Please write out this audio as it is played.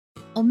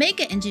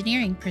Omega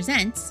Engineering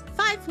presents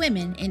 5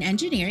 women in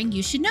engineering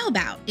you should know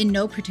about, in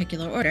no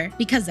particular order,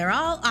 because they're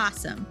all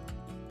awesome.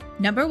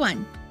 Number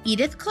 1.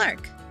 Edith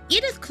Clark.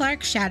 Edith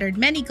Clark shattered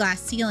many glass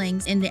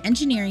ceilings in the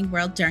engineering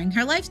world during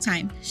her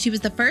lifetime. She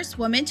was the first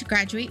woman to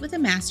graduate with a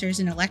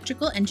master's in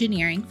electrical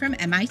engineering from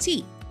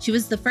MIT. She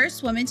was the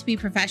first woman to be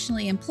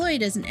professionally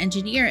employed as an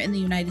engineer in the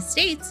United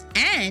States,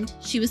 and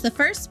she was the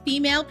first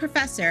female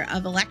professor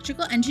of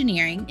electrical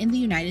engineering in the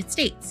United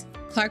States.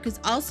 Clark is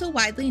also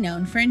widely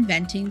known for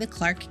inventing the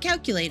Clark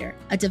calculator,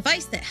 a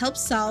device that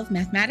helps solve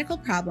mathematical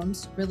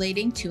problems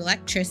relating to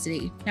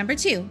electricity. Number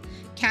 2.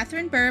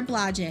 Catherine Burr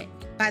Blodgett.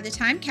 By the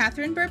time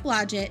Catherine Burr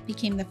Blodgett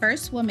became the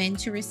first woman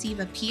to receive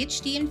a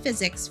PhD in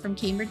physics from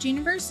Cambridge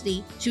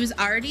University, she was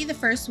already the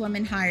first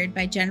woman hired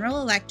by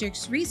General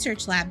Electric's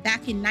research lab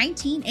back in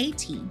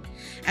 1918.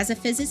 As a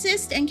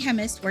physicist and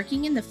chemist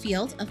working in the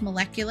field of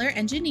molecular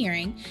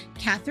engineering,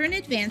 Catherine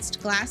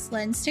advanced glass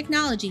lens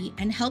technology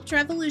and helped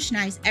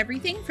revolutionize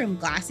everything from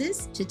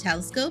glasses to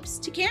telescopes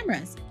to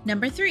cameras.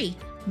 Number 3.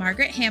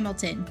 Margaret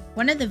Hamilton.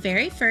 One of the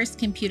very first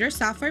computer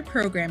software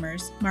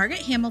programmers,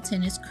 Margaret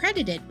Hamilton is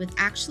credited with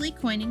actually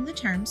coining the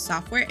term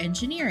software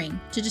engineering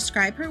to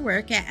describe her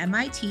work at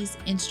MIT's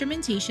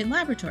Instrumentation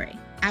Laboratory.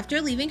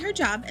 After leaving her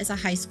job as a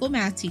high school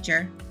math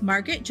teacher,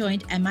 Margaret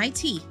joined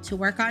MIT to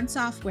work on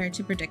software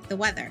to predict the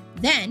weather.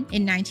 Then,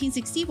 in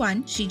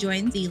 1961, she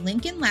joined the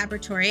Lincoln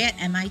Laboratory at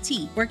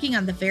MIT, working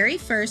on the very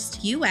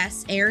first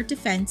U.S. air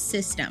defense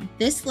system.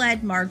 This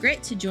led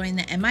Margaret to join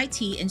the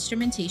MIT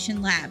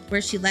Instrumentation Lab,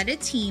 where she led a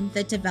team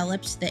that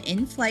developed the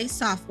in-flight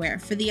software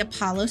for the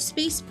Apollo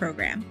space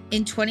program.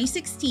 In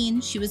 2016,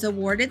 she was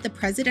awarded the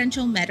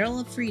Presidential Medal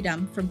of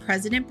Freedom from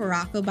President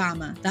Barack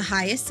Obama, the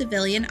highest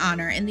civilian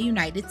honor in the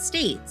United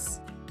States.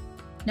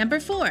 Number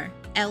 4.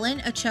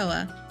 Ellen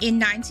Ochoa. In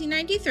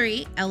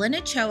 1993, Ellen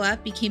Ochoa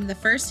became the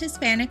first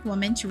Hispanic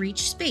woman to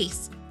reach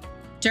space.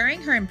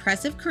 During her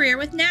impressive career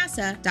with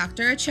NASA,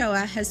 Dr.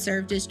 Ochoa has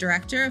served as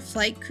Director of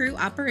Flight Crew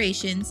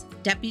Operations,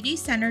 Deputy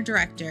Center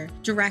Director,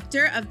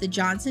 Director of the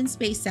Johnson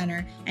Space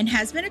Center, and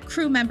has been a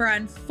crew member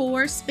on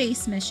 4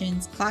 space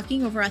missions,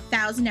 clocking over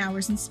 1,000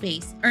 hours in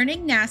space,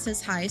 earning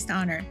NASA's highest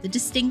honor, the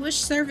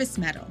Distinguished Service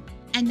Medal.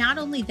 And not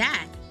only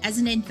that, as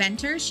an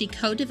inventor, she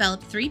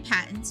co-developed 3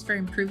 patents for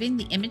improving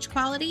the image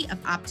quality of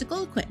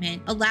optical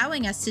equipment,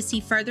 allowing us to see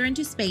further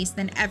into space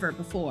than ever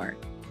before.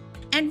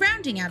 And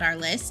rounding out our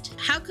list,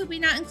 how could we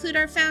not include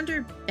our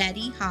founder,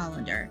 Betty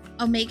Hollander?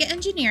 Omega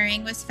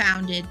Engineering was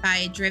founded by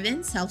a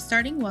driven,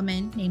 self-starting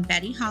woman named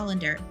Betty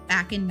Hollander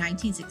back in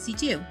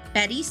 1962.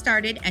 Betty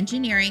started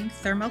engineering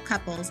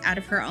thermocouples out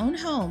of her own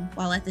home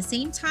while at the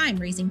same time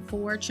raising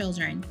 4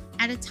 children.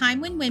 At a time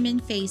when women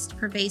faced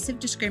pervasive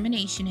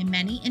discrimination in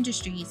many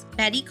industries,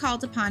 Betty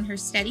called upon her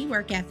steady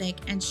work ethic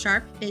and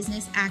sharp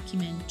business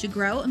acumen to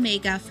grow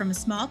Omega from a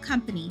small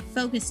company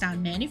focused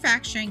on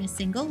manufacturing a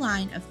single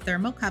line of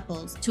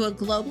thermocouples to a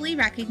globally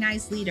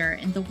recognized leader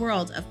in the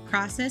world of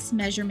process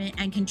measurement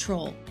and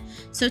control.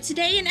 So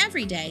today and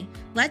every day,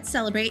 let's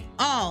celebrate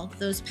all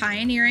those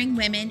pioneering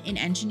women in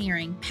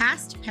engineering,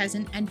 past,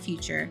 present, and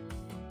future.